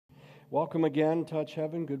Welcome again, Touch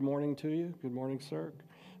Heaven. Good morning to you. Good morning, sir.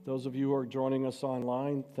 Those of you who are joining us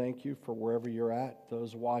online, thank you for wherever you're at.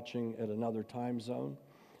 Those watching at another time zone,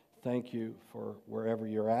 thank you for wherever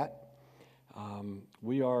you're at.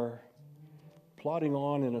 We are plodding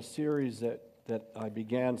on in a series that I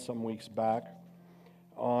began some weeks back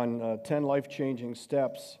on 10 life-changing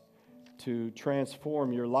steps to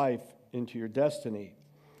transform your life into your destiny.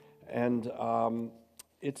 And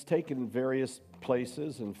it's taken various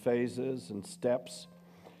places and phases and steps.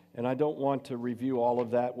 And I don't want to review all of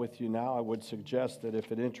that with you now. I would suggest that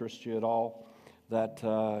if it interests you at all, that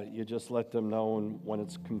you just let them know, and when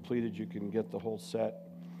it's completed, you can get the whole set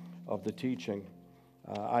of the teaching.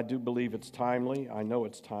 I do believe it's timely. I know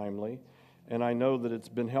it's timely. And I know that it's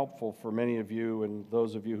been helpful for many of you and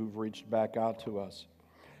those of you who've reached back out to us.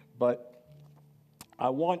 But I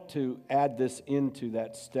want to add this into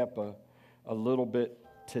that step a little bit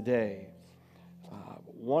today.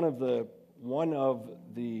 One of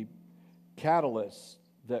the catalysts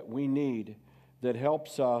that we need that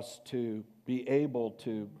helps us to be able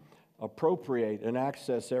to appropriate and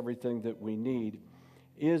access everything that we need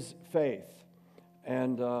is faith.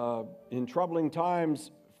 And in troubling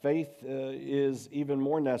times, faith is even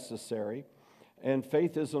more necessary. And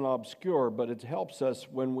faith isn't obscure, but it helps us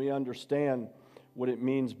when we understand what it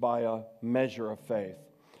means by a measure of faith.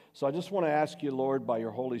 So I just want to ask you, Lord, by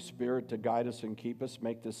your Holy Spirit, to guide us and keep us.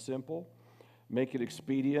 Make this simple, make it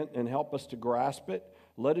expedient, and help us to grasp it.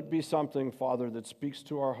 Let it be something, Father, that speaks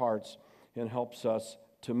to our hearts and helps us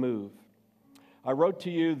to move. I wrote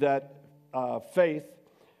to you that faith,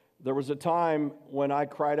 there was a time when I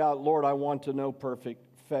cried out, Lord, I want to know perfect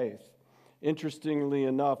faith. Interestingly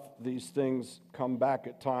enough, these things come back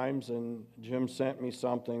at times, and Jim sent me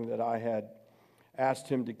something that I had asked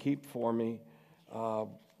him to keep for me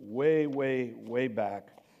way back.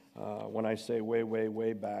 When I say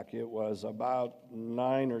way back, it was about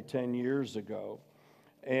 9 or 10 years ago.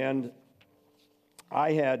 And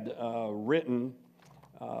I had written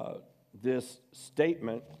this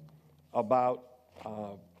statement about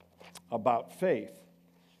faith.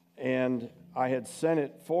 And I had sent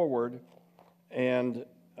it forward and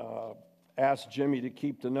asked Jimmy to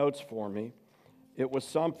keep the notes for me. It was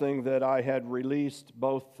something that I had released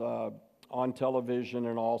both on television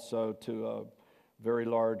and also to a very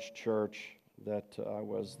large church that I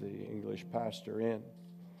was the English pastor in.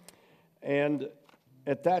 And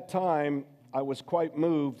at that time, I was quite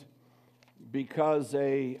moved because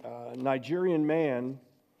a Nigerian man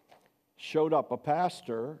showed up, a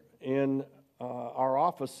pastor, in our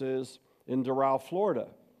offices in Doral, Florida.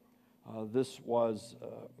 This was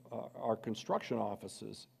our construction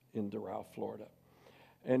offices in Doral, Florida.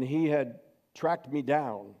 And he had tracked me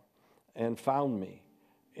down and found me.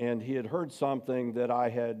 And he had heard something that I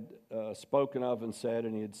had spoken of and said,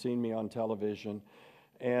 and he had seen me on television.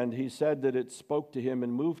 And he said that it spoke to him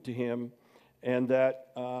and moved to him, and that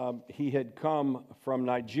he had come from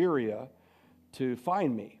Nigeria to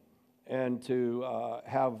find me and to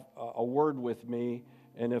have a word with me,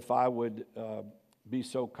 and if I would be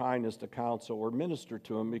so kind as to counsel or minister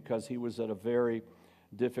to him, because he was at a very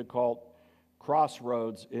difficult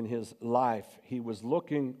crossroads in his life. He was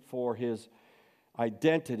looking for his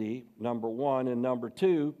identity, number one, and number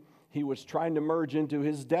two, he was trying to merge into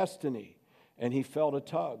his destiny, and he felt a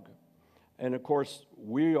tug. And of course,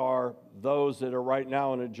 we are those that are right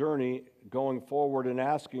now in a journey going forward and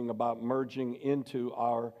asking about merging into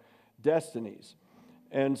our destinies.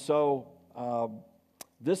 And so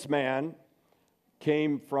this man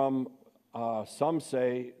came from, some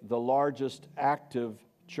say, the largest active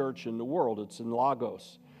church in the world. It's in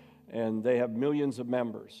Lagos, and they have millions of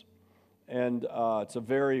members. And it's a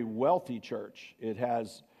very wealthy church. It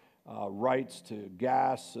has rights to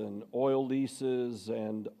gas and oil leases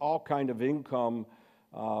and all kind of income,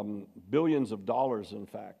 billions of dollars, in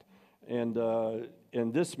fact.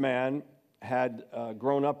 And this man had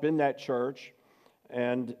grown up in that church,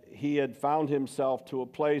 and he had found himself to a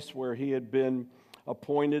place where he had been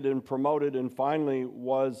appointed and promoted, and finally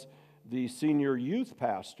was the senior youth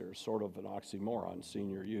pastor. Sort of an oxymoron,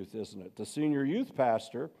 senior youth, isn't it? The senior youth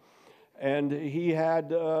pastor. And he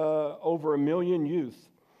had over 1 million youth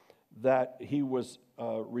that he was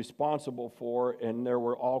responsible for, and there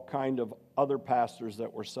were all kind of other pastors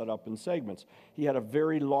that were set up in segments. He had a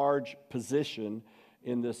very large position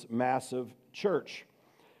in this massive church.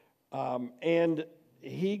 And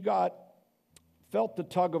he felt the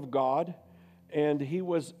tug of God, and he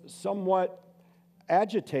was somewhat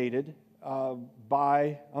agitated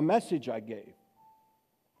by a message I gave.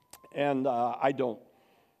 And I don't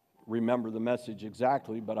remember the message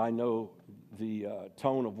exactly, but I know the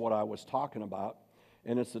tone of what I was talking about.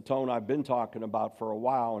 and it's the tone I've been talking about for a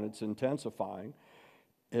while, and it's intensifying.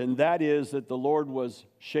 And that is that the Lord was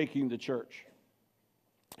shaking the church,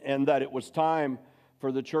 and that it was time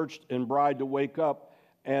for the church and bride to wake up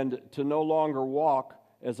and to no longer walk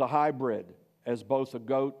as a hybrid, as both a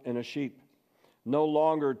goat and a sheep. No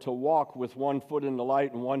longer to walk with one foot in the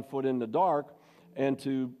light and one foot in the dark, and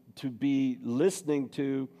to be listening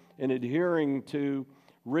to and adhering to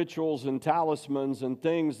rituals and talismans and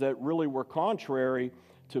things that really were contrary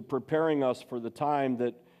to preparing us for the time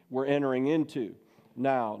that we're entering into.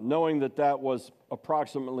 Now, knowing that that was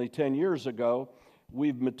approximately 10 years ago,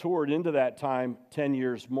 we've matured into that time 10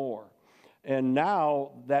 years more. And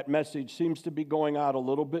now that message seems to be going out a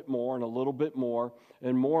little bit more and a little bit more,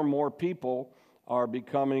 and more people are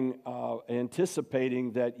becoming,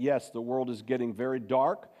 anticipating that, yes, the world is getting very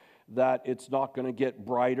dark, that it's not going to get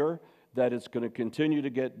brighter, that it's going to continue to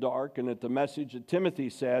get dark, and that the message that Timothy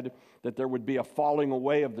said, that there would be a falling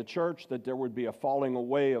away of the church, that there would be a falling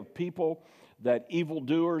away of people, that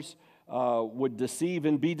evildoers would deceive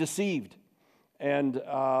and be deceived. And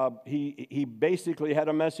he basically had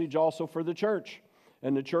a message also for the church.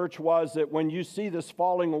 And the church was that when you see this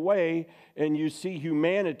falling away and you see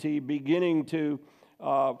humanity beginning to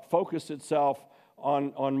focus itself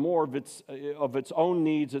on more of its own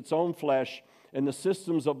needs, its own flesh, and the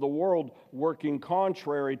systems of the world working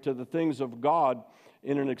contrary to the things of God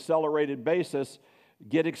in an accelerated basis,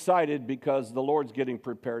 get excited because the Lord's getting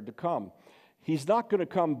prepared to come. He's not going to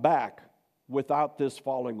come back without this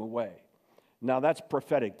falling away. Now, that's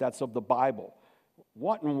prophetic. That's of the Bible.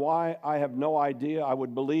 What and why, I have no idea. I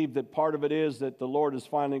would believe that part of it is that the Lord is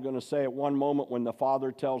finally going to say at one moment when the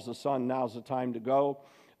Father tells the Son, now's the time to go,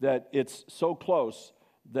 that it's so close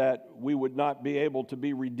that we would not be able to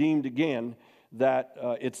be redeemed again, that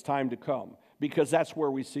it's time to come, because that's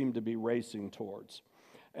where we seem to be racing towards.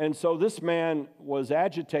 And so this man was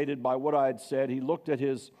agitated by what I had said. He looked at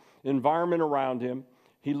his environment around him.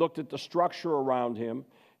 He looked at the structure around him.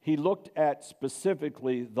 He looked at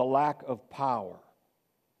specifically the lack of power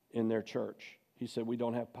in their church. He said, we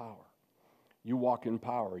don't have power. You walk in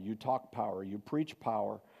power. You talk power. You preach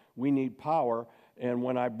power. We need power. And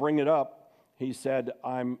when I bring it up, he said,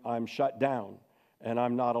 I'm shut down, and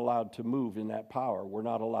I'm not allowed to move in that power. We're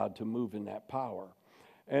not allowed to move in that power.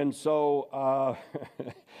 And so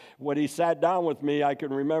when he sat down with me, I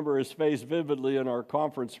can remember his face vividly in our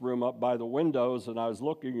conference room up by the windows, and I was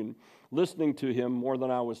looking and listening to him more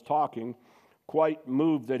than I was talking, quite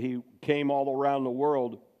moved that he came all around the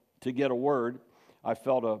world to get a word. I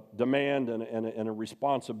felt a demand and a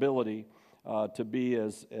responsibility to be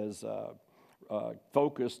as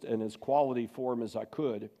focused and as quality for him as I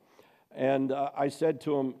could. And I said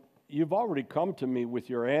to him, you've already come to me with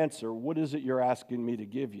your answer. What is it you're asking me to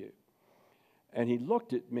give you? And he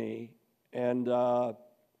looked at me, and I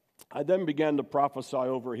then began to prophesy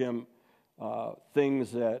over him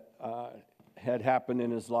things that had happened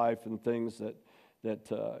in his life and things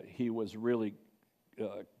that he was really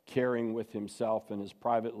carrying with himself in his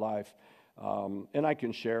private life. And I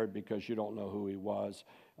can share it because you don't know who he was.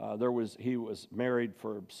 He was married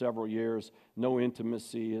for several years, no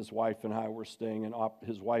intimacy. His wife and I were staying in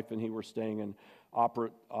his wife and he were staying in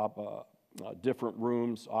different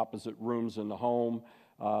rooms, opposite rooms in the home.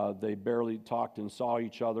 They barely talked and saw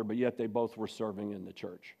each other, but yet they both were serving in the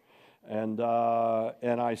church. And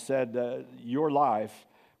I said, your life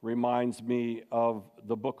reminds me of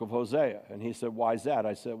the book of Hosea. And he said, why is that?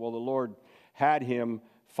 I said, well, the Lord had him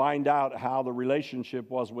find out how the relationship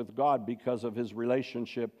was with God because of his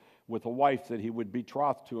relationship with a wife that he would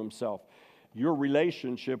betroth to himself. Your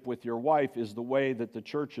relationship with your wife is the way that the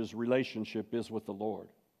church's relationship is with the Lord.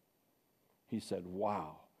 He said,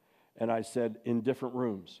 wow. And I said, in different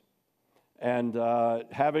rooms. And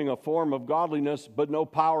having a form of godliness, but no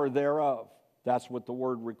power thereof. That's what the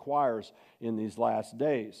word requires in these last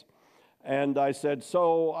days. And I said,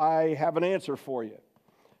 so I have an answer for you.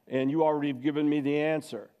 And you already have given me the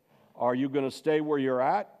answer. Are you going to stay where you're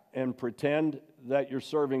at and pretend that you're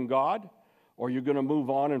serving God? Or are you going to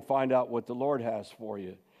move on and find out what the Lord has for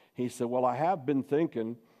you? He said, well, I have been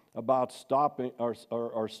thinking about stopping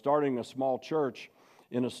or starting a small church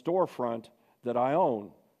in a storefront that I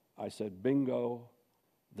own. I said, bingo,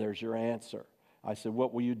 there's your answer. I said,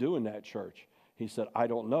 what will you do in that church? He said, I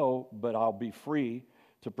don't know, but I'll be free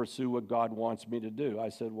to pursue what God wants me to do. I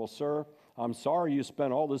said, well, sir, I'm sorry you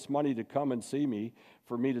spent all this money to come and see me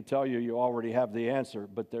for me to tell you you already have the answer,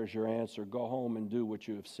 but there's your answer. Go home and do what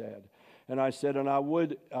you have said. And I said, and I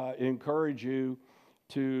would encourage you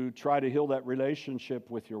to try to heal that relationship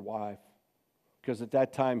with your wife, because at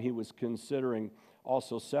that time he was considering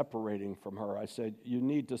also separating from her. I said, you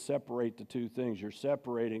need to separate the two things. You're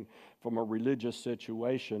separating from a religious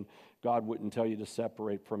situation. God wouldn't tell you to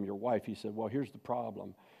separate from your wife. He said, well, here's the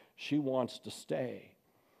problem. She wants to stay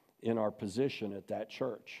in our position at that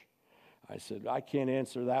church. I said, I can't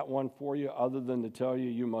answer that one for you other than to tell you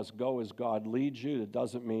you must go as God leads you. It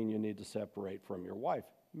doesn't mean you need to separate from your wife.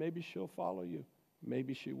 Maybe she'll follow you.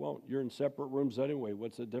 Maybe she won't. You're in separate rooms anyway.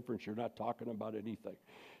 What's the difference? You're not talking about anything.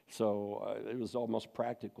 So it was almost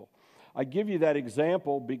practical. I give you that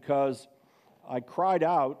example because I cried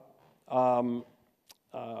out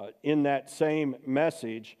in that same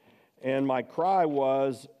message, and my cry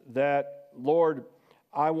was that, Lord,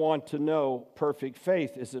 I want to know perfect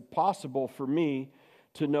faith. Is it possible for me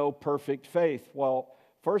to know perfect faith? Well,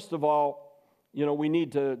 first of all, we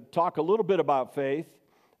need to talk a little bit about faith.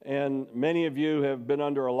 And many of you have been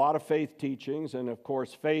under a lot of faith teachings. And of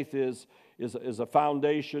course, faith is a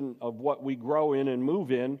foundation of what we grow in and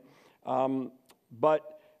move in.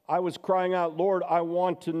 But I was crying out, Lord, I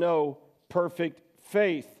want to know perfect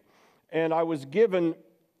faith. And I was given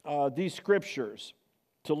these scriptures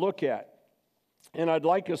to look at. And I'd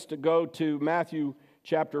like us to go to Matthew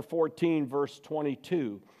chapter 14, verse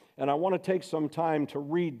 22. And I want to take some time to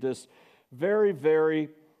read this very, very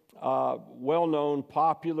well-known,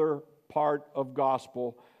 popular part of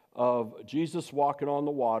gospel of Jesus walking on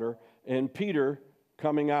the water and Peter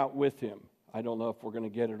coming out with him. I don't know if we're going to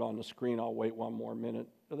get it on the screen. I'll wait one more minute.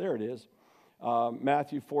 Oh, there it is.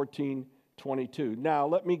 Matthew 14, 22. Now,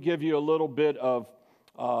 let me give you a little bit of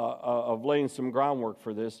laying some groundwork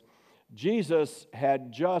for this. Jesus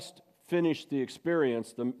had just finished the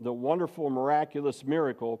experience, the wonderful, miraculous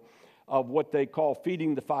miracle of what they call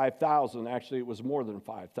feeding the 5,000. Actually, it was more than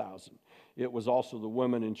 5,000. It was also the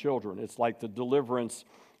women and children. It's like the deliverance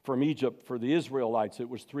from Egypt for the Israelites. It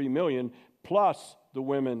was 3 million plus the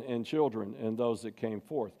women and children and those that came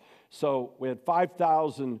forth. So we had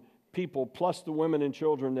 5,000 people plus the women and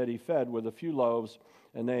children that he fed with a few loaves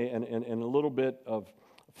and a little bit of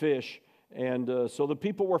fish. And so the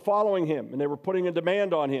people were following him, and they were putting a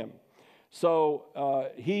demand on him. So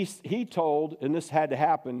he told, and this had to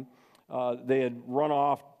happen, they had run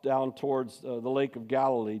off down towards the Lake of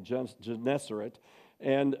Galilee, Gennesaret,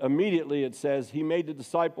 and immediately it says he made the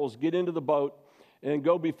disciples get into the boat and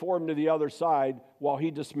go before him to the other side while he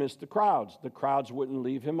dismissed the crowds. The crowds wouldn't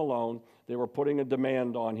leave him alone. They were putting a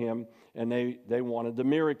demand on him, and they wanted the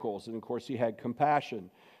miracles. And, of course, he had compassion.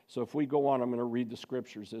 So if we go on, I'm going to read the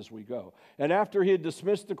scriptures as we go. And after he had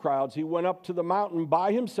dismissed the crowds, he went up to the mountain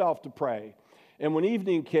by himself to pray. And when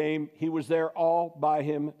evening came, he was there all by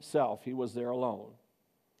himself. He was there alone.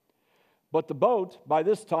 But the boat, by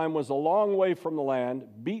this time, was a long way from the land,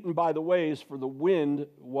 beaten by the waves, for the wind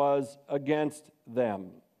was against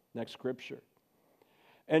them. Next scripture.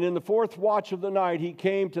 And in the fourth watch of the night, he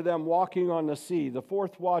came to them walking on the sea. The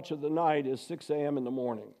fourth watch of the night is 6 a.m. in the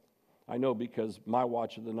morning. I know because my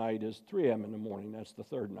watch of the night is 3 a.m. in the morning. That's the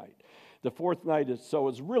third night. The fourth night is, so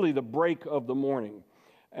it's really the break of the morning.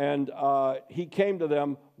 And he came to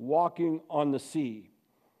them walking on the sea.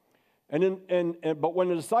 But when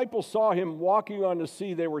the disciples saw him walking on the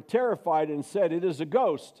sea, they were terrified and said, "It is a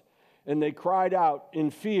ghost." And they cried out in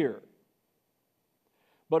fear.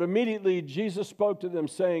 But immediately Jesus spoke to them,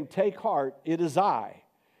 saying, "Take heart, it is I.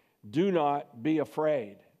 Do not be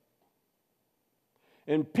afraid."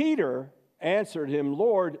 And Peter answered him,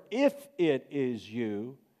 "Lord, if it is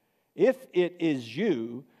you,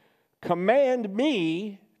 command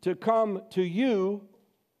me to come to you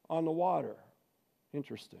on the water."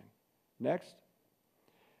 Interesting. Next.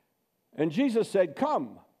 And Jesus said,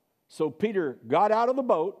 "Come." So Peter got out of the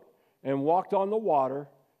boat and walked on the water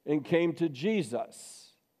and came to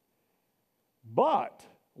Jesus. But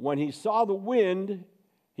when he saw the wind,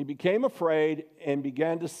 he became afraid and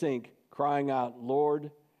began to sink, crying out,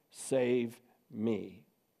 "Lord, save me."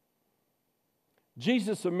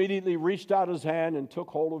 Jesus immediately reached out his hand and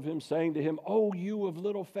took hold of him, saying to him, "Oh, you of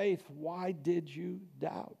little faith, why did you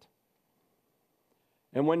doubt?"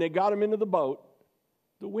 And when they got him into the boat,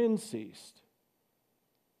 the wind ceased.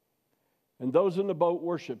 And those in the boat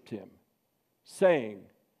worshiped him, saying,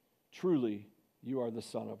 "Truly, you are the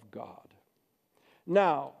Son of God."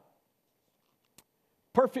 Now,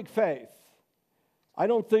 perfect faith. I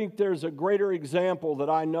don't think there's a greater example that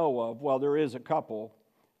I know of. Well, there is a couple.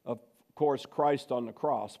 Of course, Christ on the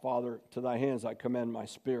cross. "Father, to thy hands I commend my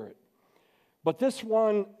spirit." But this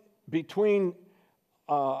one between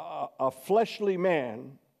a fleshly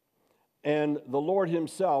man and the Lord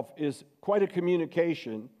himself is quite a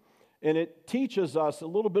communication. And it teaches us a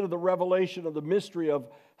little bit of the revelation of the mystery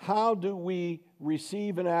of how do we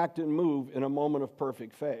receive and act and move in a moment of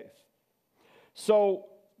perfect faith. So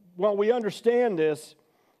when we understand this,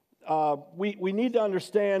 we need to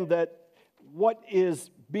understand that what is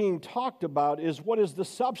being talked about is what is the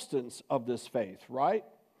substance of this faith, right?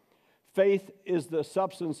 Faith is the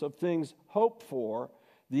substance of things hoped for,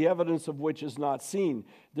 the evidence of which is not seen.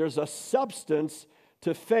 There's a substance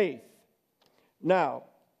to faith. Now,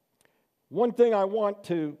 one thing I want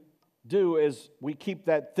to do as we keep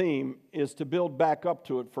that theme is to build back up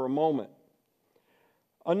to it for a moment.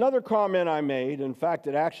 Another comment I made, in fact,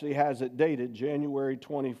 it actually has it dated January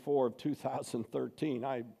 24 of 2013.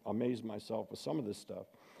 I amazed myself with some of this stuff.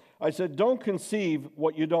 I said, don't conceive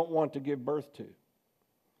what you don't want to give birth to.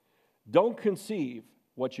 Don't conceive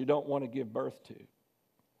what you don't want to give birth to.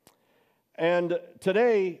 And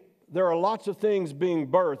today, there are lots of things being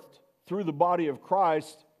birthed through the body of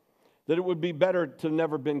Christ that it would be better to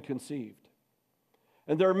never been conceived.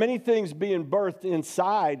 And there are many things being birthed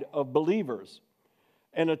inside of believers,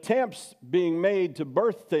 and attempts being made to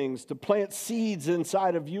birth things, to plant seeds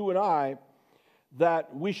inside of you and I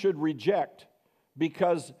that we should reject,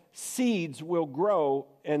 because seeds will grow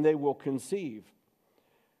and they will conceive.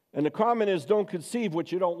 And the comment is, don't conceive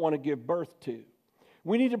what you don't want to give birth to.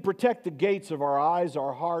 We need to protect the gates of our eyes,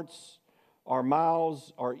 our hearts, our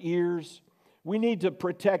mouths, our ears. We need to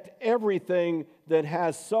protect everything that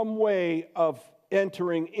has some way of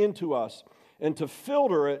entering into us, and to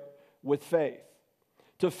filter it with faith.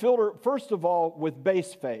 To filter, first of all, with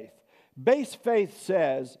base faith. Base faith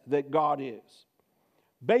says that God is.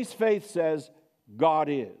 Base faith says God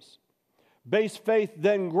is. Base faith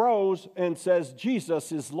then grows and says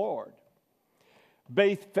Jesus is Lord.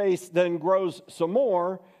 Base faith then grows some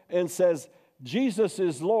more and says Jesus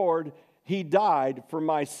is Lord. He died for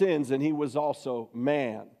my sins and he was also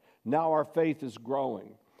man. Now our faith is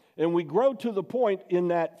growing. And we grow to the point in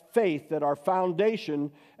that faith that our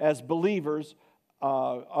foundation as believers,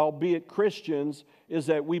 albeit Christians, is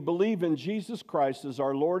that we believe in Jesus Christ as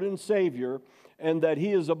our Lord and Savior, and that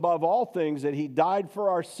He is above all things, that He died for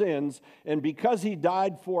our sins, and because He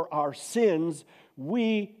died for our sins,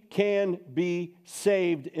 we can be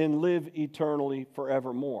saved and live eternally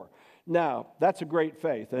forevermore. Now, that's a great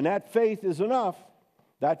faith, and that faith is enough.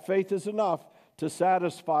 That faith is enough to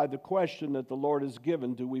satisfy the question that the Lord has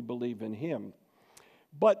given, do we believe in Him?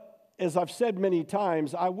 But as I've said many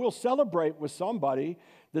times, I will celebrate with somebody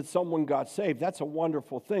that someone got saved. That's a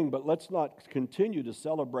wonderful thing, but let's not continue to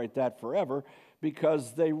celebrate that forever,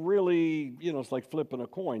 because they really, it's like flipping a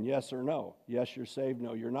coin, yes or no. Yes, you're saved.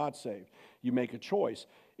 No, you're not saved. You make a choice.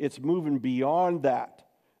 It's moving beyond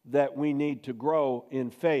that we need to grow in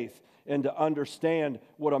faith and to understand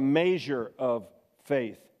what a measure of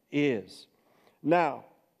faith is. Now,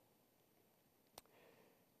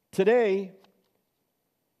 today,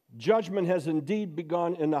 judgment has indeed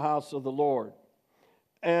begun in the house of the Lord.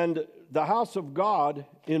 And the house of God,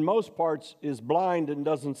 in most parts, is blind and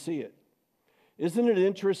doesn't see it. Isn't it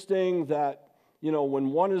interesting that, when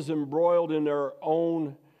one is embroiled in their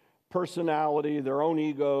own personality, their own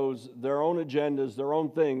egos, their own agendas, their own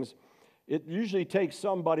things, it usually takes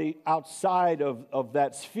somebody outside of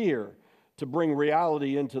that sphere to bring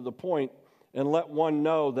reality into the point and let one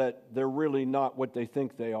know that they're really not what they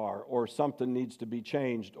think they are, or something needs to be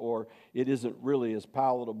changed, or it isn't really as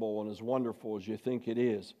palatable and as wonderful as you think it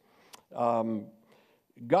is.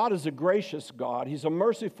 God is a gracious God. He's a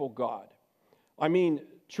merciful God. I mean,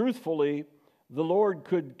 truthfully, the Lord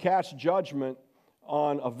could cast judgment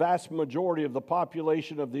on a vast majority of the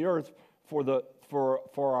population of the earth for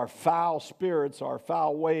our foul spirits, our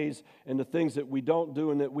foul ways, and the things that we don't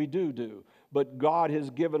do and that we do. But God has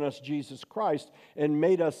given us Jesus Christ and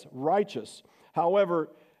made us righteous. However,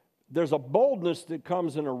 there's a boldness that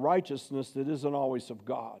comes in a righteousness that isn't always of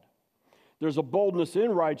God. There's a boldness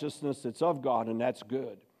in righteousness that's of God, and that's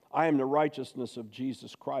good. I am the righteousness of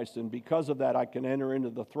Jesus Christ, and because of that, I can enter into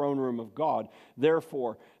the throne room of God.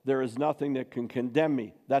 Therefore, there is nothing that can condemn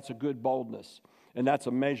me. That's a good boldness, and that's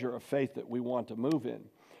a measure of faith that we want to move in.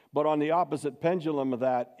 But on the opposite pendulum of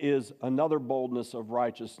that is another boldness of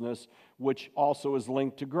righteousness, which also is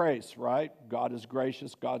linked to grace, right? God is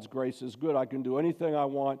gracious. God's grace is good. I can do anything I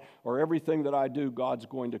want, or everything that I do, God's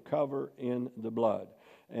going to cover in the blood.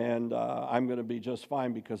 And I'm going to be just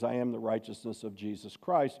fine because I am the righteousness of Jesus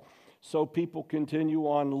Christ. So people continue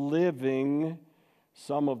on living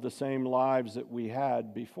some of the same lives that we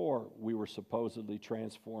had before we were supposedly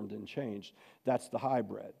transformed and changed. That's the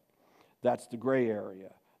hybrid. That's the gray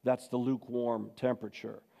area. That's the lukewarm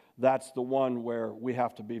temperature. That's the one where we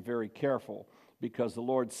have to be very careful, because the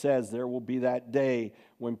Lord says there will be that day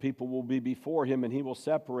when people will be before Him and He will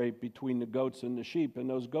separate between the goats and the sheep. And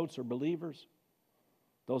those goats are believers.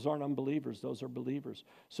 Those aren't unbelievers, those are believers.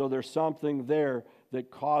 So there's something there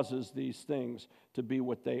that causes these things to be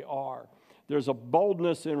what they are. There's a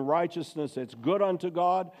boldness in righteousness that's good unto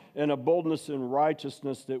God, and a boldness in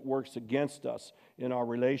righteousness that works against us in our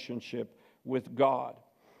relationship with God.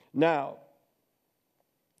 Now,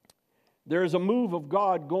 there's a move of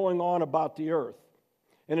God going on about the earth.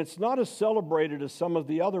 And it's not as celebrated as some of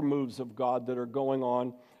the other moves of God that are going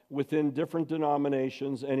on within different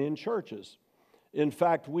denominations and in churches. In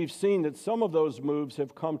fact, we've seen that some of those moves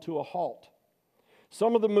have come to a halt.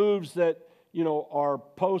 Some of the moves that, are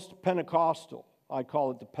post-Pentecostal, I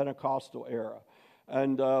call it the Pentecostal era,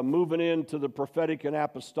 and moving into the prophetic and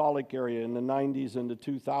apostolic area in the 90s and the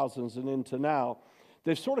 2000s and into now,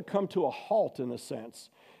 they've sort of come to a halt in a sense,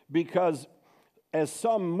 because as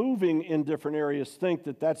some moving in different areas think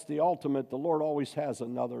that that's the ultimate, the Lord always has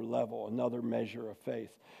another level, another measure of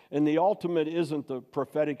faith. And the ultimate isn't the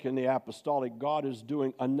prophetic and the apostolic. God is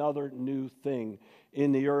doing another new thing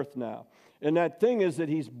in the earth now. And that thing is that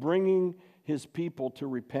He's bringing His people to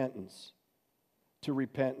repentance. To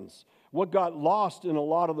repentance. What got lost in a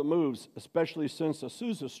lot of the moves, especially since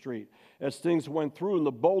Azusa Street, as things went through and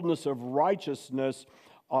the boldness of righteousness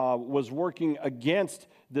was working against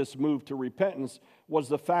this move to repentance, was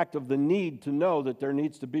the fact of the need to know that there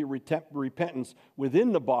needs to be repentance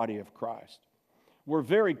within the body of Christ. We're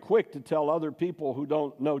very quick to tell other people who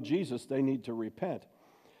don't know Jesus they need to repent.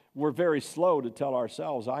 We're very slow to tell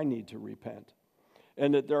ourselves, I need to repent.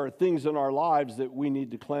 And that there are things in our lives that we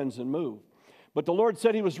need to cleanse and move. But the Lord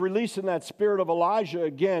said He was releasing that spirit of Elijah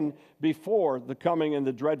again before the coming and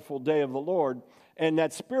the dreadful day of the Lord. And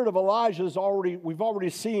that spirit of Elijah we've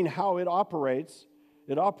already seen how it operates.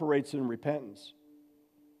 It operates in repentance.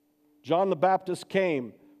 John the Baptist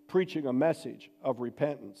came preaching a message of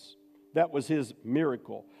repentance. That was his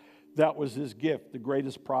miracle. That was his gift, the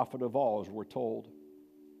greatest prophet of all, as we're told.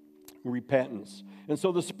 Repentance. And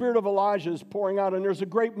so the spirit of Elijah is pouring out, and there's a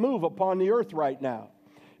great move upon the earth right now.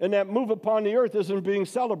 And that move upon the earth isn't being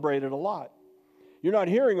celebrated a lot. You're not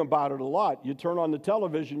hearing about it a lot. You turn on the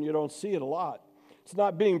television, you don't see it a lot. It's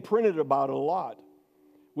not being printed about it a lot.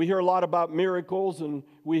 We hear a lot about miracles, and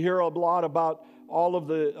we hear a lot about all of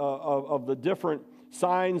the different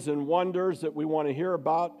signs and wonders that we want to hear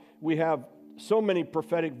about. We have so many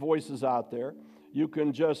prophetic voices out there. You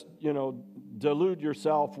can just, delude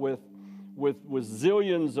yourself with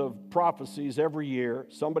zillions of prophecies every year.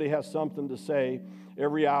 Somebody has something to say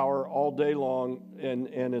every hour, all day long,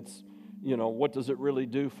 and it's, what does it really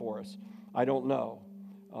do for us? I don't know.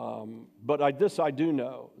 But I do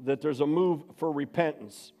know, that there's a move for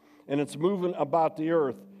repentance, and it's moving about the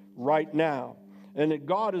earth right now. And that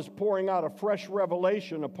God is pouring out a fresh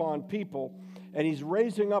revelation upon people, and He's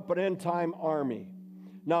raising up an end-time army.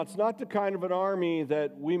 Now, it's not the kind of an army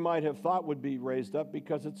that we might have thought would be raised up,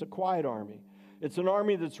 because it's a quiet army. It's an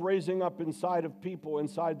army that's raising up inside of people,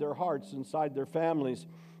 inside their hearts, inside their families,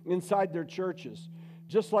 inside their churches.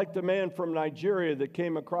 Just like the man from Nigeria that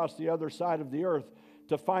came across the other side of the earth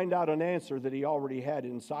to find out an answer that he already had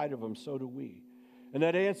inside of him, so do we. And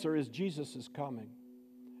that answer is Jesus is coming.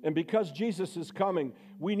 And because Jesus is coming,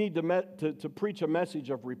 we need to preach a message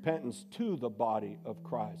of repentance to the body of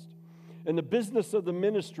Christ. And the business of the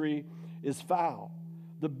ministry is foul.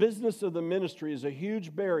 The business of the ministry is a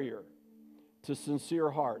huge barrier to sincere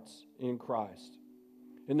hearts in Christ.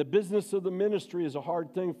 And the business of the ministry is a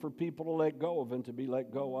hard thing for people to let go of and to be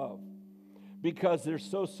let go of, because there's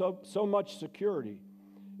so much security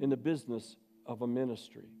in the business of a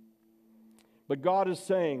ministry. But God is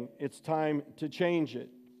saying it's time to change it.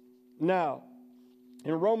 Now,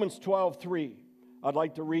 in Romans 12:3, I'd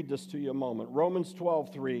like to read this to you a moment. Romans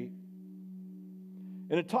 12:3,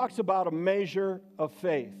 and it talks about a measure of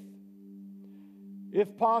faith.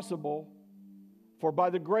 If possible, for by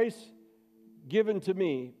the grace given to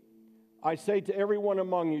me, I say to everyone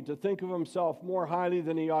among you to think of himself more highly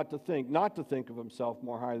than he ought to think. Not to think of himself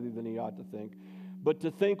more highly than he ought to think, but to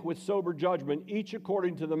think with sober judgment, each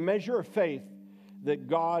according to the measure of faith that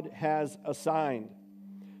God has assigned.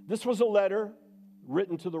 This was a letter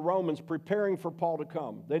written to the Romans preparing for Paul to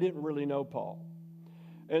come. They didn't really know Paul.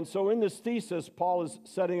 And so in this thesis, Paul is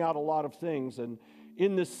setting out a lot of things. And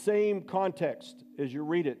in the same context, as you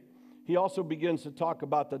read it, he also begins to talk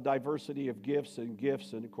about the diversity of gifts. And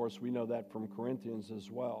of course, we know that from Corinthians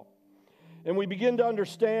as well. And we begin to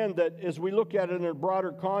understand that as we look at it in a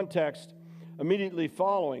broader context, immediately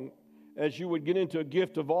following, as you would get into a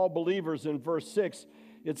gift of all believers in verse 6,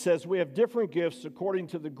 it says, we have different gifts according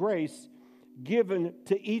to the grace given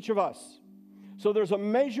to each of us. So there's a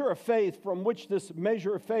measure of faith from which this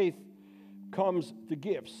measure of faith comes the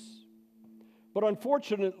gifts. But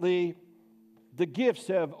unfortunately, the gifts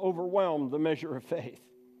have overwhelmed the measure of faith.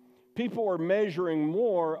 People are measuring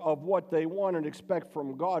more of what they want and expect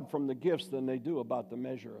from God from the gifts than they do about the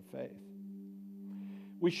measure of faith.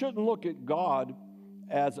 We shouldn't look at God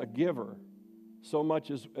as a giver so much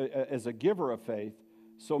as a giver of faith,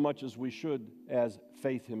 so much as we should as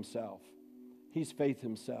faith himself. He's faith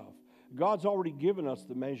himself. God's already given us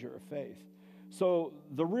the measure of faith. So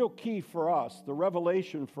the real key for us, the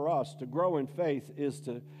revelation for us to grow in faith is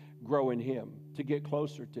to grow in him, to get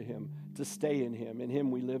closer to him, to stay in him. In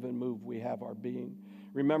him we live and move, we have our being.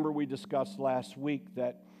 Remember, we discussed last week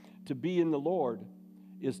that to be in the Lord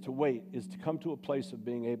is to wait, is to come to a place of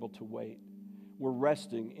being able to wait. We're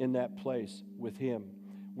resting in that place with him.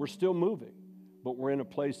 We're still moving, but we're in a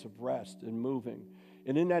place of rest and moving.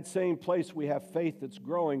 And in that same place, we have faith that's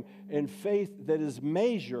growing and faith that is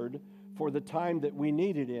measured for the time that we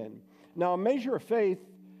need it in. Now, a measure of faith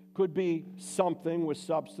could be something with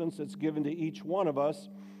substance that's given to each one of us.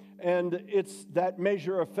 And it's that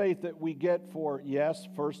measure of faith that we get for, yes,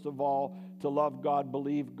 first of all, to love God,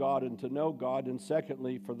 believe God, and to know God. And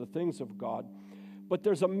secondly, for the things of God. But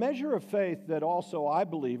there's a measure of faith that also I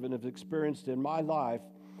believe and have experienced in my life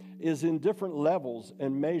is in different levels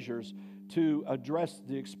and measures to address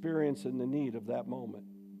the experience and the need of that moment.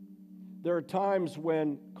 There are times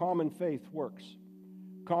when common faith works.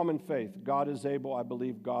 Common faith. God is able. I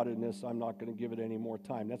believe God in this. I'm not going to give it any more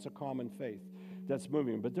time. That's a common faith that's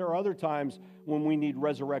moving. But there are other times when we need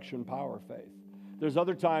resurrection power faith. There's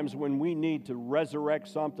other times when we need to resurrect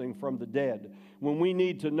something from the dead, when we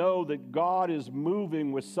need to know that God is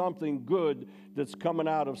moving with something good that's coming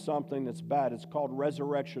out of something that's bad. It's called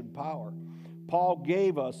resurrection power. Paul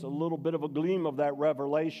gave us a little bit of a gleam of that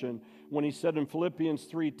revelation when he said in Philippians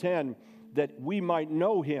 3:10 that we might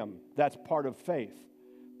know him. That's part of faith.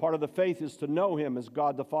 Part of the faith is to know him as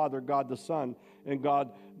God the Father, God the Son, and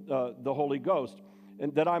God the Holy Ghost.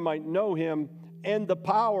 And that I might know him and the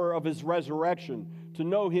power of his resurrection. To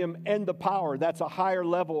know him and the power, that's a higher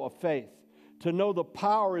level of faith. To know the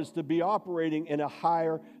power is to be operating in a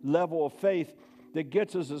higher level of faith that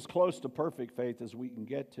gets us as close to perfect faith as we can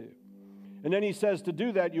get to. And then he says to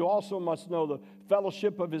do that, you also must know the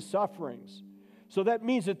fellowship of his sufferings. So that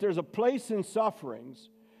means that there's a place in sufferings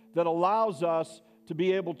that allows us to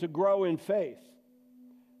be able to grow in faith.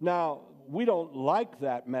 Now, we don't like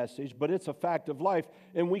that message, but it's a fact of life.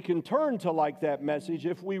 And we can turn to like that message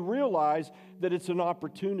if we realize that it's an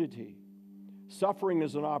opportunity. Suffering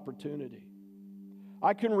is an opportunity.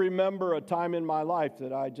 I can remember a time in my life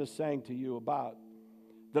that I just sang to you about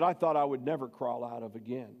that I thought I would never crawl out of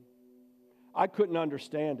again. I couldn't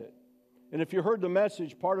understand it. And if you heard the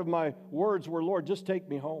message, part of my words were, Lord, just take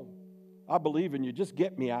me home. I believe in you. Just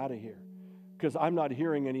get me out of here. Because I'm not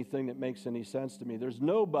hearing anything that makes any sense to me. There's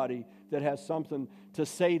nobody that has something to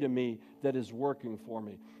say to me that is working for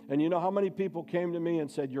me. And you know how many people came to me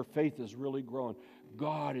and said, your faith is really growing.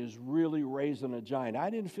 God is really raising a giant. I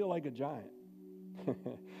didn't feel like a giant.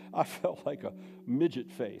 I felt like a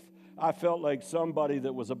midget faith. I felt like somebody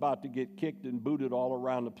that was about to get kicked and booted all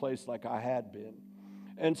around the place like I had been.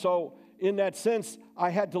 And so in that sense,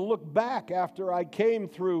 I had to look back after I came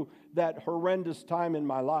through that horrendous time in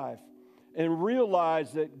my life and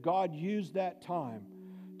realize that God used that time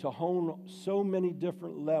to hone so many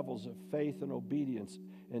different levels of faith and obedience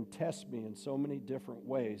and test me in so many different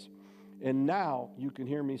ways. And now you can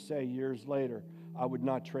hear me say years later, I would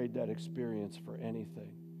not trade that experience for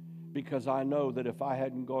anything. Because I know that if I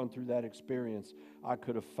hadn't gone through that experience, I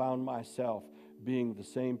could have found myself being the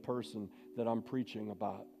same person that I'm preaching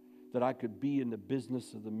about. That I could be in the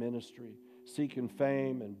business of the ministry, seeking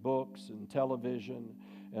fame and books and television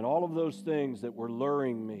and all of those things that were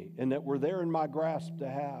luring me and that were there in my grasp to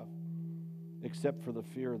have, except for the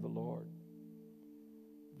fear of the Lord.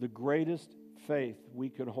 The greatest faith we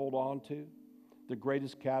can hold on to, the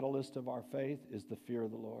greatest catalyst of our faith is the fear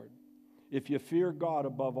of the Lord. If you fear God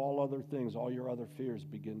above all other things, all your other fears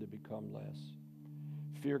begin to become less.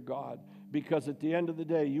 Fear God, because at the end of the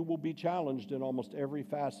day, you will be challenged in almost every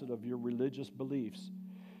facet of your religious beliefs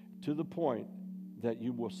to the point that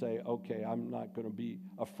you will say, okay, I'm not going to be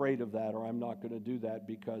afraid of that, or I'm not going to do that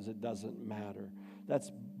because it doesn't matter.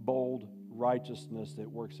 That's bold righteousness that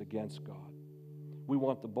works against God. We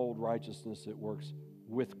want the bold righteousness that works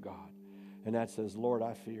with God. And that says, Lord,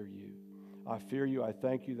 I fear you. I fear you. I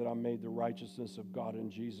thank you that I'm made the righteousness of God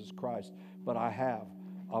in Jesus Christ. But I have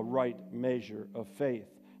a right measure of faith.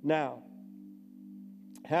 Now,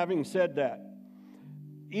 having said that,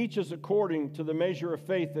 each is according to the measure of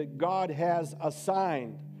faith that God has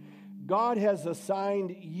assigned. God has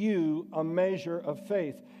assigned you a measure of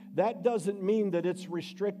faith. That doesn't mean that it's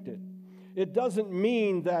restricted. it doesn't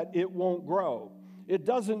mean that it won't grow. It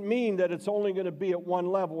doesn't mean that it's only going to be at one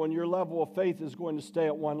level and your level of faith is going to stay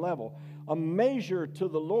at one level. A measure to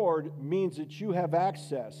the Lord means that you have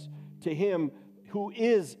access to Him who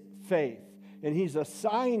is faith. And He's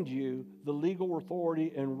assigned you the legal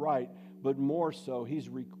authority and right, but more so, He's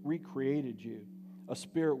recreated you, a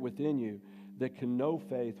spirit within you that can know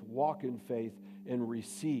faith, walk in faith, and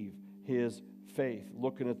receive His faith,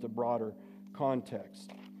 looking at the broader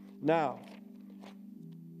context. Now,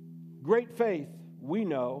 great faith, we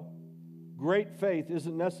know, great faith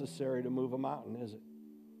isn't necessary to move a mountain, is it?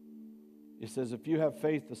 It says, if you have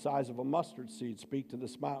faith the size of a mustard seed, speak to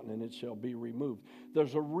this mountain and it shall be removed.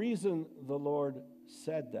 There's a reason the Lord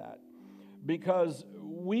said that. Because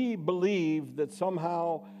we believe that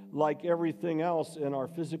somehow, like everything else in our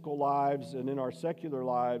physical lives and in our secular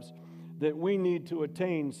lives, that we need to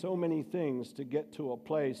attain so many things to get to a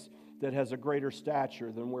place that has a greater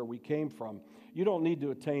stature than where we came from. You don't need to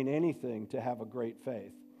attain anything to have a great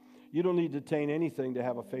faith. You don't need to attain anything to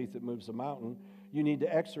have a faith that moves a mountain. You need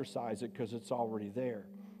to exercise it because it's already there.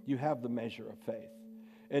 You have the measure of faith.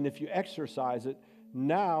 And if you exercise it,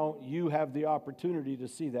 now you have the opportunity to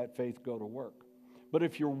see that faith go to work. But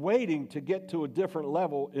if you're waiting to get to a different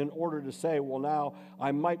level in order to say, well, now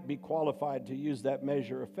I might be qualified to use that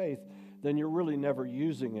measure of faith, then you're really never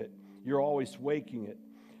using it. You're always waking it.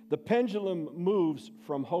 The pendulum moves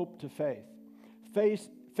from hope to faith.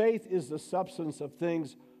 Faith is the substance of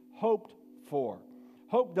things hoped for.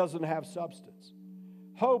 Hope doesn't have substance.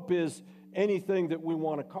 Hope is anything that we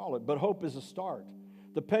want to call it, but hope is a start.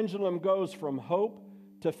 The pendulum goes from hope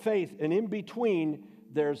to faith, and in between,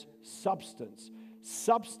 there's substance.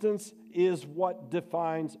 Substance is what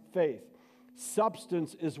defines faith.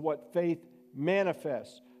 Substance is what faith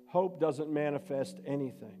manifests. Hope doesn't manifest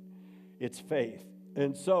anything. It's faith.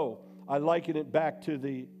 And so, I liken it back to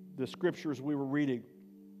the scriptures we were reading.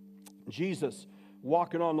 Jesus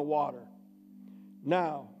walking on the water.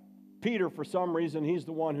 Now, Peter, for some reason, he's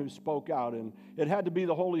the one who spoke out, and it had to be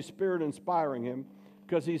the Holy Spirit inspiring him,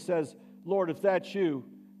 because he says, Lord, if that's you,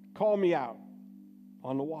 call me out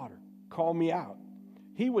on the water. Call me out.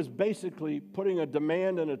 He was basically putting a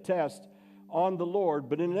demand and a test on the Lord,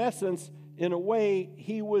 but in essence, in a way,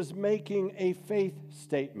 he was making a faith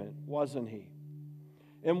statement, wasn't he?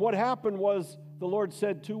 And what happened was the Lord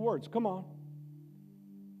said two words, come on.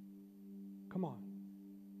 Come on.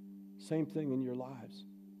 Same thing in your lives.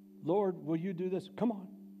 Lord, will you do this? Come on.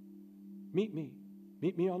 Meet me.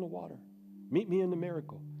 Meet me on the water. Meet me in the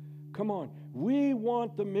miracle. Come on. We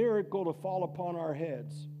want the miracle to fall upon our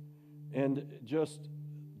heads and just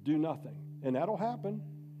do nothing. And that'll happen.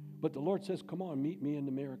 But the Lord says, come on, meet me in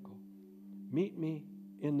the miracle. Meet me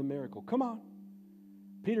in the miracle. Come on.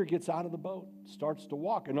 Peter gets out of the boat, starts to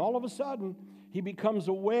walk, and all of a sudden, he becomes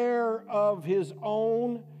aware of his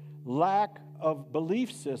own lack of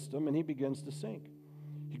belief system, and he begins to sink.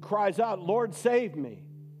 He cries out, Lord, save me.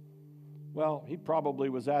 Well, he probably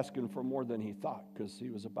was asking for more than he thought, because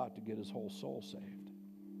he was about to get his whole soul saved.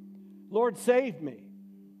 Lord, save me.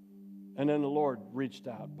 And then the Lord reached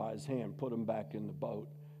out by his hand, put him back in the boat,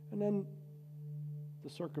 and then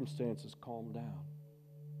the circumstances calmed down.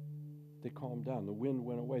 They calmed down. The wind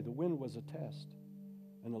went away. The wind was a test,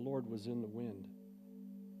 and the Lord was in the wind.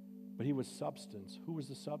 But he was substance. Who was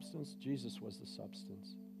the substance? Jesus was the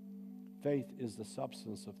substance. Faith is the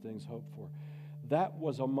substance of things hoped for. That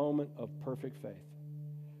was a moment of perfect faith.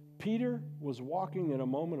 Peter was walking in a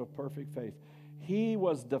moment of perfect faith. He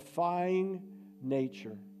was defying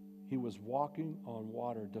nature. He was walking on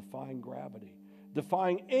water, defying gravity,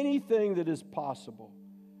 defying anything that is possible.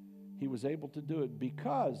 He was able to do it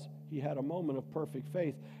because he had a moment of perfect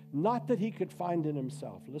faith, not that he could find in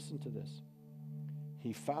himself. Listen to this.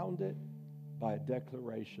 He found it by a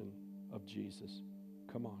declaration of Jesus.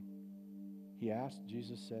 Come on. He asked,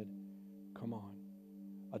 Jesus said, come on.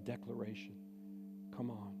 A declaration. Come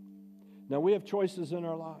on. Now, we have choices in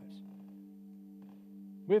our lives.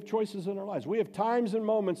 We have choices in our lives. We have times and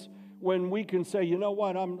moments when we can say, you know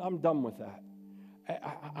what, I'm done with that.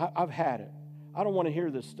 I've had it. I don't want to hear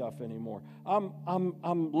this stuff anymore.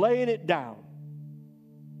 I'm laying it down.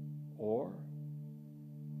 Or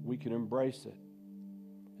we can embrace it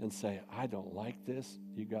and say, I don't like this.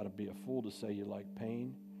 You got to be a fool to say you like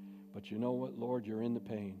pain. But you know what, Lord, you're in the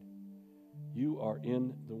pain. You are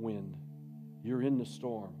in the wind. You're in the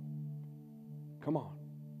storm. Come on.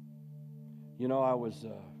 You know, I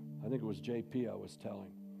think it was JP I was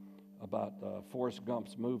telling about Forrest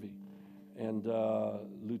Gump's movie. And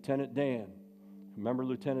Lieutenant Dan, remember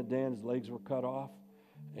Lieutenant Dan? His legs were cut off.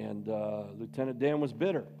 And Lieutenant Dan was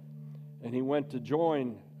bitter. And he went to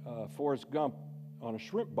join Forrest Gump on a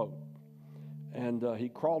shrimp boat. And he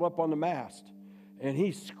crawled up on the mast. And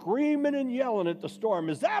he's screaming and yelling at the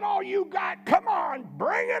storm. Is that all you got? Come on,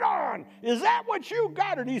 bring it on. Is that what you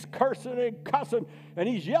got? And he's cursing and cussing. And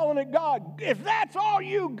he's yelling at God. If that's all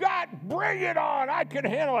you got, bring it on. I can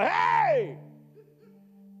handle it. Hey!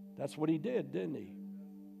 That's what he did, didn't he?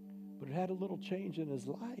 But it had a little change in his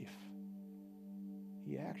life.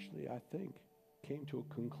 He actually, I think, came to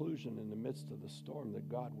a conclusion in the midst of the storm that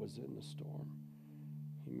God was in the storm.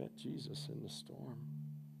 He met Jesus in the storm.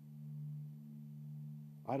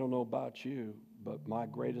 I don't know about you, but my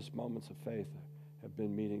greatest moments of faith have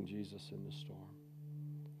been meeting Jesus in the storm,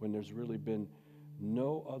 when there's really been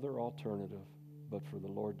no other alternative but for the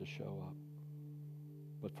Lord to show up.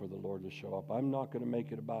 But for the Lord to show up. I'm not going to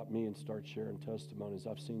make it about me and start sharing testimonies.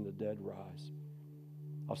 I've seen the dead rise.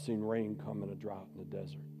 I've seen rain come in a drought in the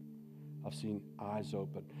desert. I've seen eyes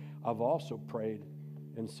open. I've also prayed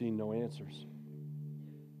and seen no answers,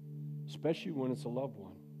 especially when it's a loved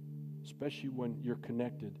one. Especially when you're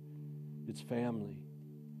connected, it's family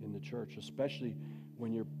in the church, especially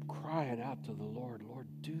when you're crying out to the Lord, Lord,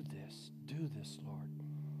 do this, Lord.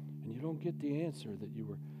 And you don't get the answer that you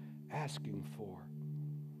were asking for.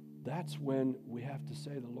 That's when we have to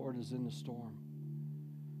say the Lord is in the storm.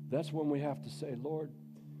 That's when we have to say, Lord,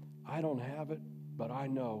 I don't have it, but I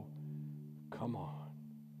know, come on.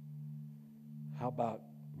 How about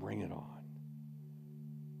bring it on?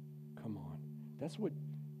 Come on. That's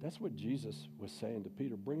what Jesus was saying to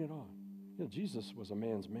Peter. Bring it on. You know, Jesus was a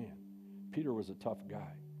man's man. Peter was a tough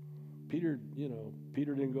guy. Peter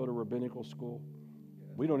didn't go to rabbinical school.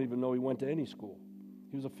 We don't even know he went to any school.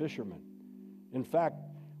 He was a fisherman. In fact,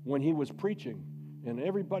 when he was preaching and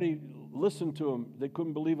everybody listened to him, they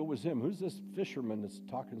couldn't believe it was him. Who's this fisherman that's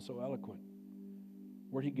talking so eloquent?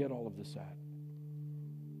 Where'd he get all of this at?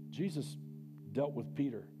 Jesus dealt with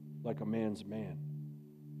Peter like a man's man.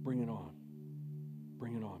 Bring it on.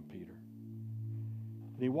 Bring it on, Peter.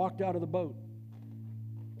 And he walked out of the boat.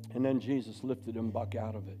 And then Jesus lifted him back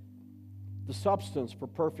out of it. The substance for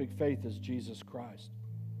perfect faith is Jesus Christ.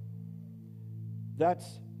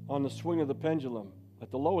 That's on the swing of the pendulum. At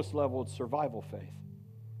the lowest level, it's survival faith.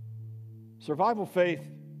 Survival faith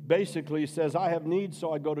basically says, I have needs,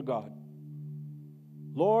 so I go to God.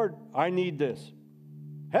 Lord, I need this.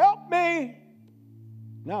 Help me!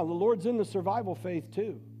 Now, the Lord's in the survival faith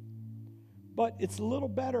too. But it's a little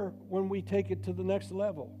better when we take it to the next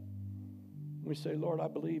level. We say, Lord, I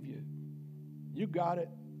believe you. You got it.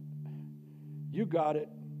 You got it.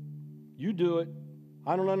 You do it.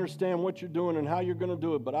 I don't understand what you're doing and how you're going to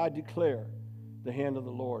do it, but I declare the hand of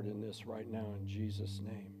the Lord in this right now in Jesus'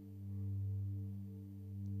 name.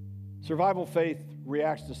 Survival faith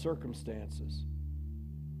reacts to circumstances.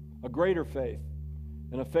 A greater faith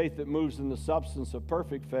and a faith that moves in the substance of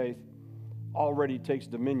perfect faith already takes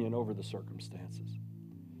dominion over the circumstances.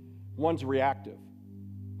 One's reactive.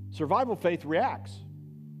 Survival faith reacts,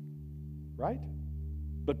 right?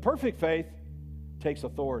 But perfect faith takes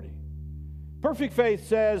authority. Perfect faith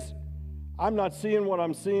says, I'm not seeing what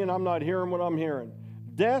I'm seeing. I'm not hearing what I'm hearing.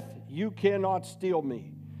 Death, you cannot steal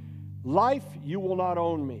me. Life, you will not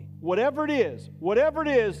own me. Whatever it is,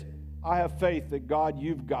 I have faith that God,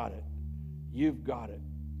 you've got it. You've got it.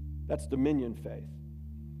 That's dominion faith.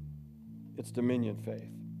 It's dominion faith.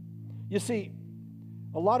 You see,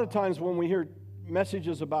 a lot of times when we hear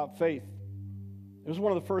messages about faith, it was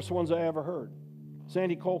one of the first ones I ever heard.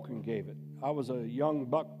 Sandy Colkin gave it. I was a young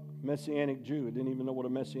buck Messianic Jew. I didn't even know what a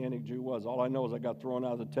Messianic Jew was. All I know is I got thrown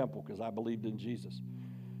out of the temple because I believed in Jesus.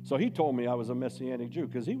 So he told me I was a Messianic Jew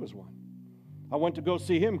because he was one. I went to go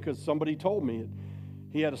see him because somebody told me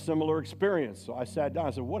he had a similar experience. So I sat down.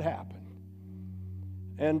 I said, what happened?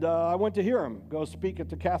 And I went to hear him go speak at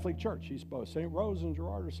the Catholic Church. He spoke St. Rose and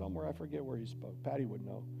Gerard or somewhere. I forget where he spoke. Patty would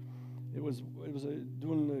know. It was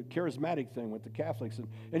doing the charismatic thing with the Catholics.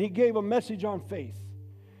 And he gave a message on faith.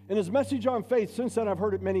 And his message on faith, since then I've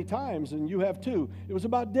heard it many times, and you have too. It was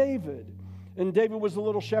about David. And David was a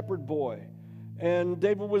little shepherd boy. And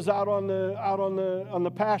David was out on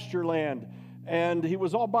the pasture land. And he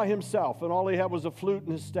was all by himself. And all he had was a flute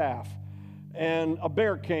and his staff. And a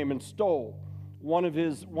bear came and stole one of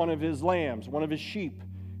his lambs, one of his sheep.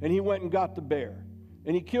 And he went and got the bear.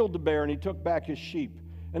 And he killed the bear and he took back his sheep.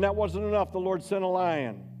 And that wasn't enough. The Lord sent a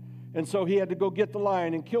lion. And so he had to go get the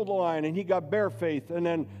lion and kill the lion. And he got bear faith and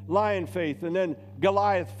then lion faith and then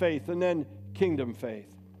Goliath faith and then kingdom faith.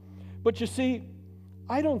 But you see,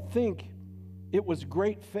 I don't think it was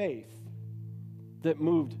great faith that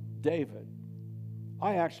moved David.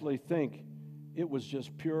 I actually think it was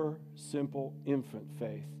just pure, simple, infant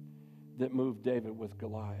faith that moved David with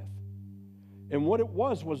Goliath. And what it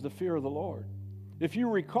was the fear of the Lord. If you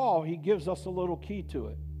recall, he gives us a little key to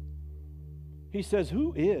it. He says,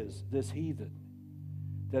 who is this heathen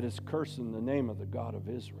that is cursing the name of the God of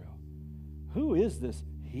Israel? Who is this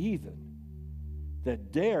heathen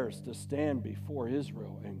that dares to stand before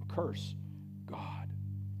Israel and curse God?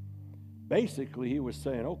 Basically, he was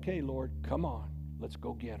saying, okay, Lord, come on, let's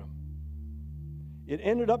go get him. It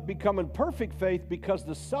ended up becoming perfect faith because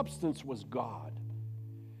the substance was God.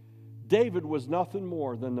 David was nothing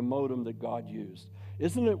more than the modem that God used.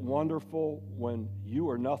 Isn't it wonderful when you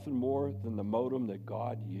are nothing more than the modem that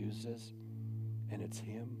God uses, and it's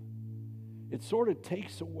him? It sort of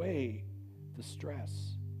takes away the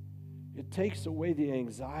stress. It takes away the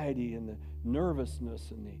anxiety and the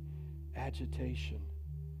nervousness and the agitation.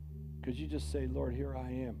 Because you just say, Lord, here I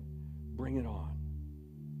am. Bring it on.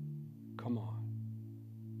 Come on.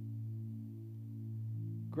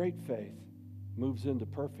 Great faith moves into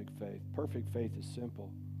perfect faith. Perfect faith is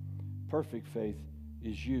simple. Perfect faith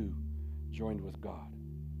is you joined with God.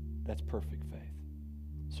 That's perfect faith.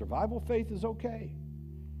 Survival faith is okay,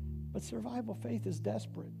 but survival faith is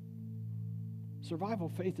desperate. Survival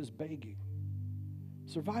faith is begging.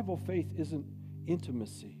 Survival faith isn't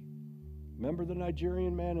intimacy. Remember the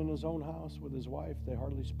Nigerian man in his own house with his wife? They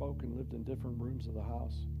hardly spoke and lived in different rooms of the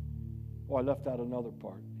house. Oh, I left out another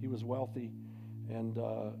part. He was wealthy, and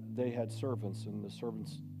they had servants, and the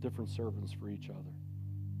servants, different servants for each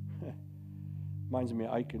other. Reminds me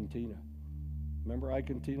of Ike and Tina. Remember Ike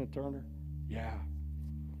and Tina Turner? Yeah.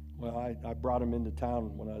 Well, I brought him into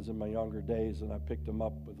town when I was in my younger days, and I picked him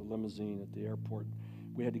up with a limousine at the airport.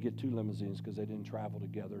 We had to get 2 limousines because they didn't travel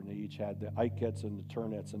together, and they each had the Ikettes and the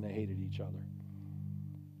Turnettes, and they hated each other.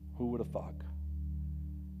 Who would have thought?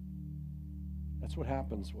 That's what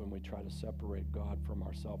happens when we try to separate God from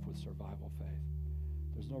ourselves with survival faith.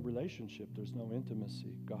 There's no relationship. There's no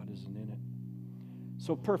intimacy. God isn't in it.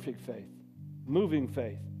 So perfect faith, moving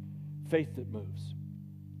faith, faith that moves.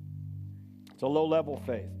 It's a low-level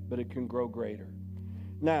faith, but it can grow greater.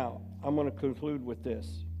 Now, I'm going to conclude with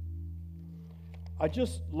this. I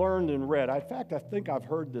just learned and read. In fact, I think I've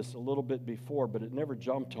heard this a little bit before, but it never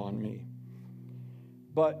jumped on me.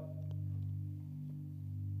 But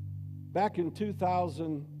back in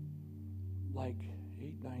 2000, like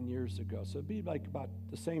 8-9 years ago, so it'd be like about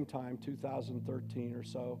the same time, 2013 or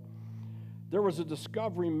so, there was a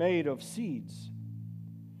discovery made of seeds,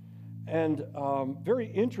 and very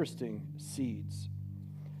interesting seeds.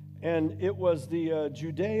 And it was the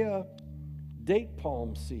Judea date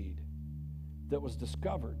palm seed that was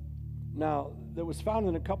discovered. Now, that was found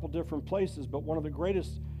in a couple different places, but one of the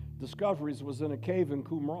greatest discoveries was in a cave in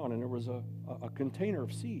Qumran, and there was a container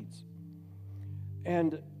of seeds.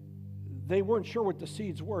 And they weren't sure what the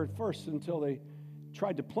seeds were at first until they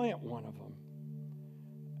tried to plant one of them.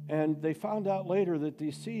 And they found out later that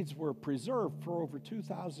these seeds were preserved for over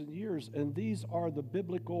 2,000 years, and these are the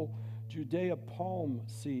biblical Judea palm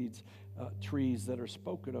seeds, trees that are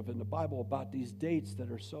spoken of in the Bible, about these dates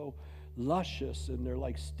that are so luscious, and they're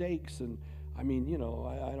like steaks. And I mean, you know,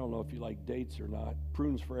 I don't know if you like dates or not.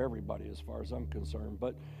 Prunes for everybody as far as I'm concerned.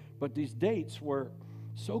 But these dates were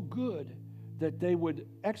so good that they would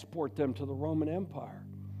export them to the Roman Empire.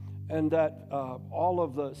 And that all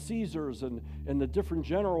of the Caesars and the different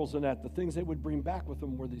generals and that, the things they would bring back with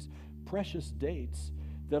them were these precious dates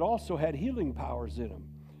that also had healing powers in them.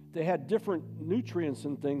 They had different nutrients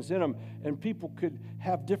and things in them, and people could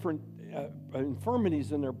have different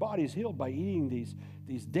infirmities in their bodies healed by eating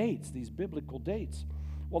these dates, these biblical dates.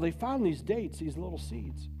 Well, they found these dates, these little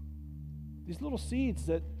seeds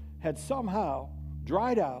that had somehow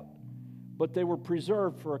dried out, but they were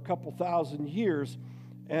preserved for a couple thousand years.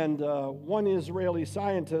 And one Israeli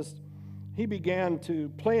scientist, he began to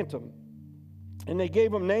plant them, and they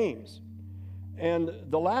gave them names. And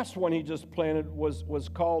the last one he just planted was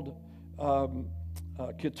called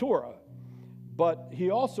Keturah. But he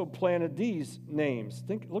also planted these names.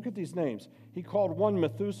 Look at these names. He called one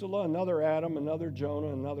Methuselah, another Adam, another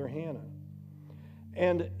Jonah, another Hannah.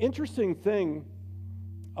 And interesting thing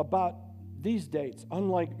about these dates,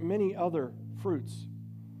 unlike many other fruits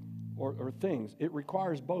or things, it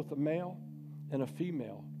requires both a male and a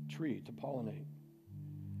female tree to pollinate.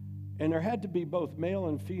 And there had to be both male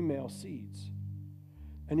and female seeds.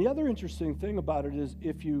 And the other interesting thing about it is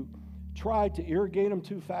if you try to irrigate them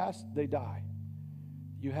too fast, they die.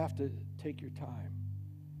 You have to take your time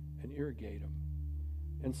and irrigate them.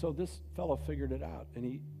 And so this fellow figured it out, and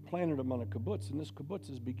he planted them on a kibbutz, and this kibbutz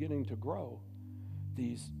is beginning to grow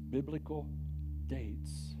these biblical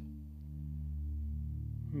dates.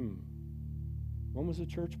 When was the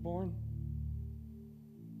church born?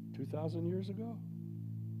 2,000 years ago?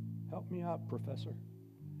 Help me out, professor.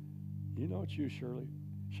 You know it's you,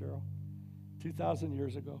 Cheryl. 2,000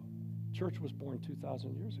 years ago. Church was born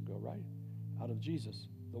 2,000 years ago, right? Out of Jesus,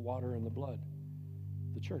 the water and the blood,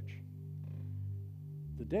 the church.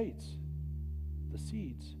 The dates, the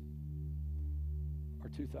seeds are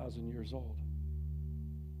 2,000 years old.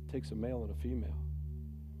 It takes a male and a female,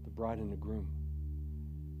 the bride and the groom,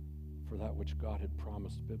 for that which God had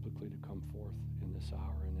promised biblically to come forth in this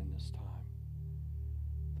hour and in this time.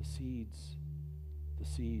 The seeds, the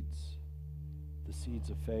seeds, the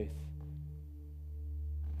seeds of faith,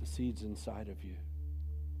 the seeds inside of you.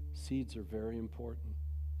 Seeds are very important.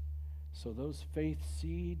 So those faith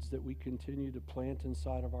seeds that we continue to plant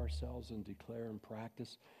inside of ourselves and declare and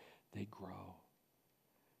practice, they grow.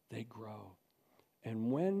 They grow.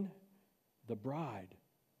 And when the bride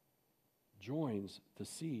joins the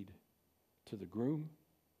seed to the groom,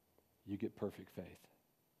 you get perfect faith.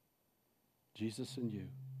 Jesus and you,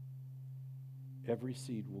 every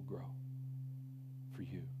seed will grow for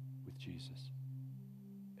you with Jesus.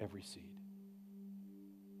 Every seed.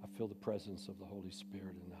 I feel the presence of the Holy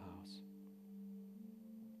Spirit in the house.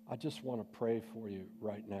 I just want to pray for you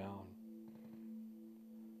right now.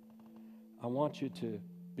 I want you to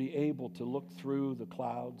be able to look through the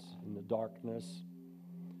clouds and the darkness,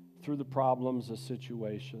 through the problems, the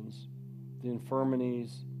situations, the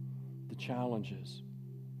infirmities, the challenges.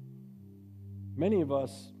 Many of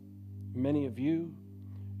us, many of you,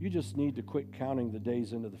 you just need to quit counting the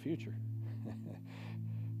days into the future.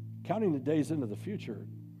 Counting the days into the future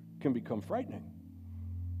can become frightening.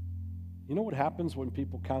 You know what happens when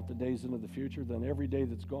people count the days into the future? Then every day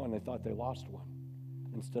that's gone, they thought they lost one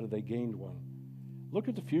instead of they gained one. Look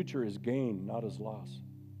at the future as gain, not as loss.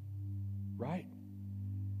 Right?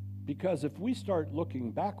 Because if we start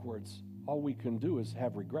looking backwards, all we can do is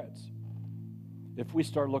have regrets. If we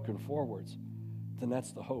start looking forwards, then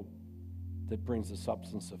that's the hope that brings the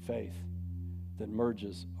substance of faith, that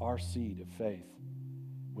merges our seed of faith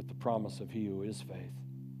with the promise of he who is faith,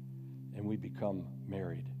 and we become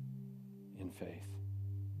married in faith.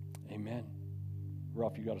 Amen.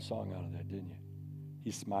 Ralph, you got a song out of that, didn't you?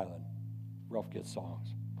 He's smiling. Ralph gets songs.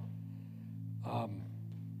 I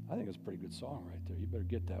think it's a pretty good song right there. You better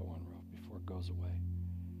get that one, Ralph, before it goes away.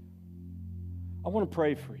 I want to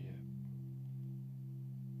pray for you.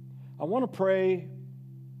 I want to pray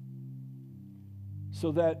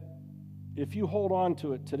so that if you hold on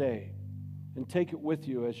to it today and take it with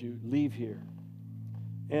you as you leave here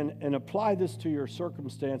and apply this to your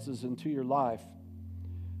circumstances and to your life,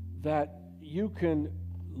 that you can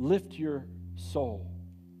lift your soul,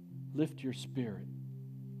 lift your spirit,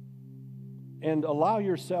 and allow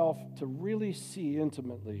yourself to really see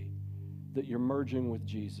intimately that you're merging with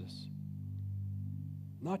Jesus.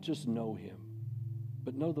 Not just know him,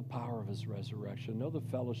 but know the power of his resurrection, know the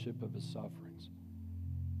fellowship of his sufferings.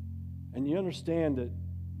 And you understand that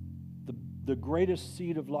the greatest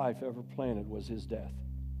seed of life ever planted was his death.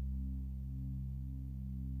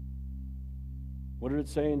 What did it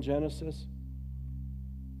say in Genesis?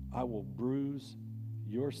 I will bruise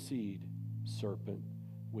your seed, serpent,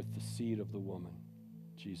 with the seed of the woman,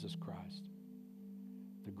 Jesus Christ.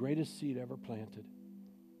 The greatest seed ever planted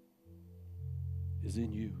is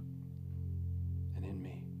in you and in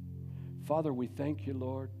me. Father, we thank you,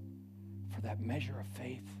 Lord, for that measure of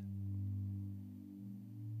faith.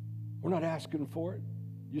 We're not asking for it.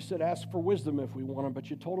 You said ask for wisdom if we want it, but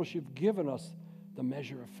you told us you've given us the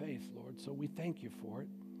measure of faith, Lord, so we thank you for it.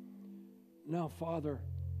 Now, Father,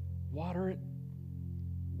 water it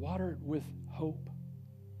with hope.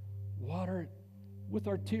 Water it with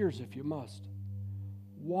our tears if you must.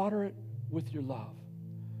 Water it with your love.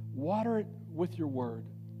 Water it with your word.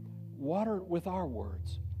 Water it with our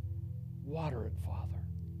words. Water it, Father.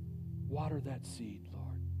 Water that seed,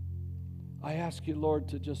 Lord. I ask you, Lord,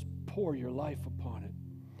 to just pour your life upon it.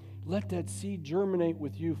 Let that seed germinate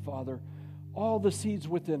with you, Father. All the seeds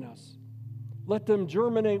within us. Let them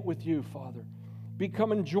germinate with you, Father.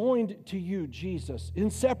 Becoming joined to you, Jesus.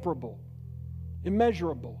 Inseparable.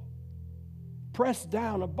 Immeasurable. Pressed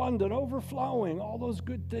down, abundant, overflowing. All those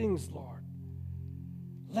good things, Lord.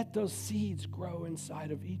 Let those seeds grow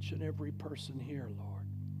inside of each and every person here, Lord.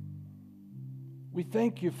 We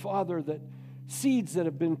thank you, Father, that seeds that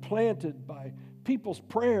have been planted by people's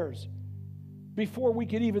prayers before we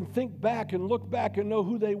could even think back and look back and know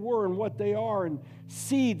who they were and what they are, and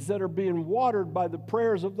seeds that are being watered by the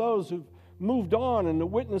prayers of those who've moved on and the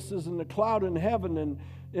witnesses in the cloud in heaven and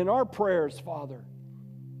in our prayers, Father.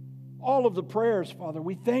 All of the prayers, Father,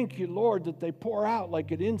 we thank you, Lord, that they pour out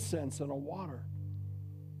like an incense and a water.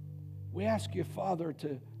 We ask you, Father,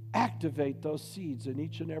 to activate those seeds in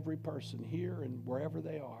each and every person here and wherever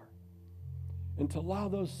they are. and to allow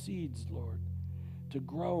those seeds, Lord, to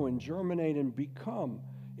grow and germinate and become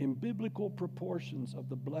in biblical proportions of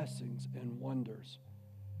the blessings and wonders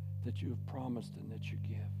that you have promised and that you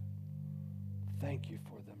give. Thank you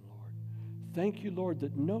for them, Lord. Thank you, Lord,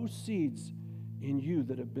 that no seeds in you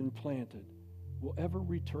that have been planted will ever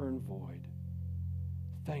return void.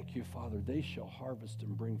 Thank you, Father. They shall harvest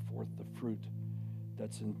and bring forth the fruit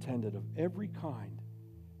that's intended of every kind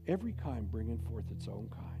bringing forth its own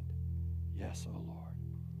kind. Yes, oh Lord.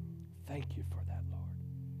 Thank you for that, Lord.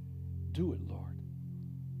 Do it, Lord.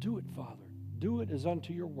 Do it, Father. Do it as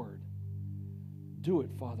unto your word. Do it,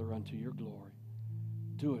 Father, unto your glory.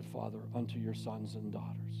 Do it, Father, unto your sons and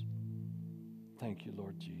daughters. Thank you,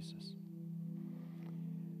 Lord Jesus.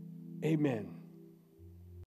 Amen.